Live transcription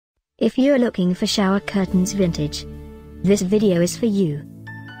If you're looking for shower curtains vintage, this video is for you.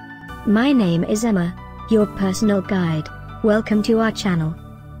 My name is Emma, your personal guide. Welcome to our channel.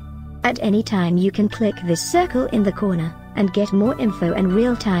 At any time you can click this circle in the corner, and get more info and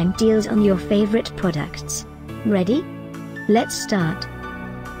real-time deals on your favorite products. Ready? Let's start.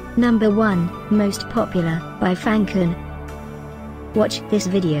 Number 1, Most Popular, by Fangkun. Watch this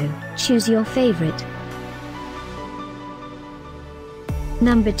video, choose your favorite.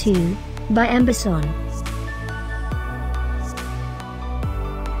 Number 2, by Ambesonne.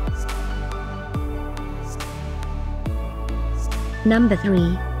 Number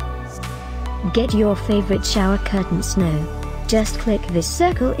 3. Get your favorite shower curtains now. Just click this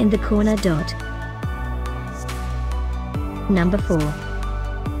circle in the corner dot. Number 4.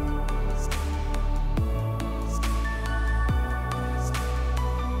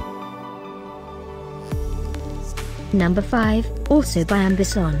 Number 5, also by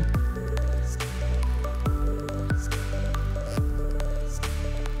Ambesonne.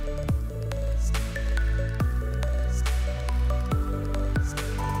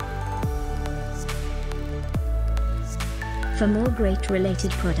 For more great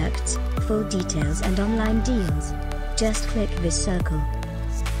related products, full details and online deals, just click this circle.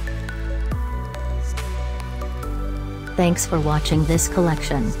 Thanks for watching this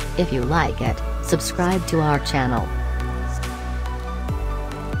collection. If you like it, subscribe to our channel.